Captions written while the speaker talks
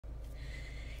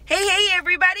Hey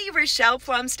everybody, Rochelle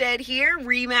Plumstead here,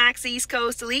 Remax East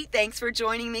Coast Elite. Thanks for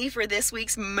joining me for this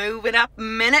week's Movin Up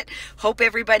Minute. Hope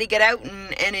everybody got out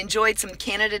and enjoyed some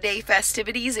Canada Day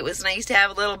festivities. It was nice to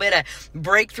have a little bit of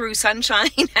breakthrough sunshine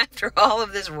after all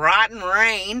of this rotten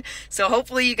rain. So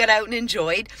hopefully you got out and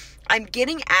enjoyed. I'm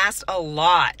getting asked a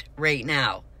lot right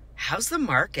now, how's the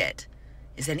market?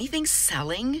 Is anything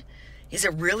selling? Is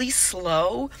it really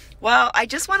slow? Well, I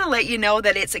just want to let you know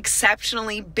that it's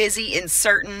exceptionally busy in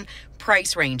certain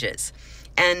price ranges.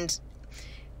 And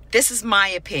this is my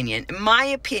opinion. In my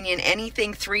opinion,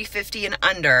 anything $350 and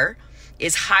under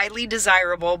is highly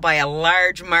desirable by a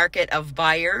large market of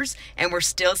buyers, and we're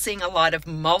still seeing a lot of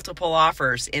multiple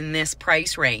offers in this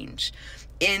price range.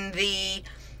 In the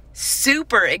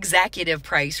super executive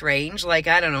price range, like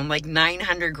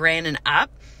 $900,000 and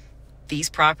up, these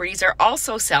properties are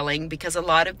also selling because a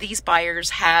lot of these buyers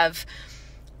have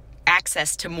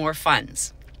access to more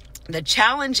funds. The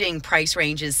challenging price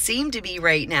ranges seem to be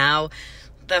right now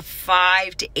the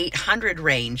 $500 to $800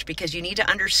 range, because you need to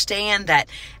understand that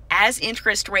as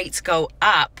interest rates go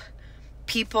up,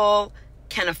 people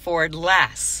can afford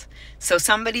less. So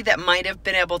somebody that might have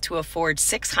been able to afford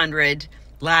 $600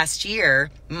 last year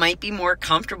might be more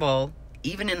comfortable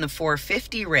even in the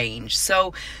 $450 range.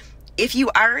 So if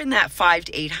you are in that $500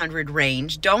 to $800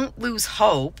 range, don't lose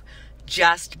hope.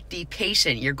 Just be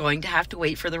patient. You're going to have to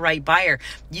wait for the right buyer.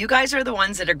 You guys are the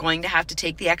ones that are going to have to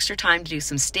take the extra time to do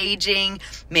some staging,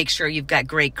 make sure you've got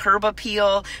great curb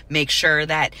appeal, make sure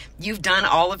that you've done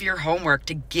all of your homework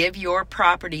to give your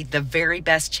property the very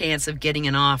best chance of getting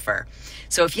an offer.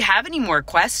 So if you have any more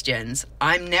questions,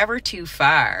 I'm never too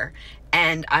far,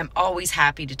 and I'm always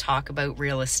happy to talk about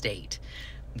real estate.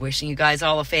 Wishing you guys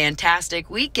all a fantastic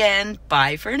weekend.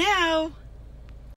 Bye for now.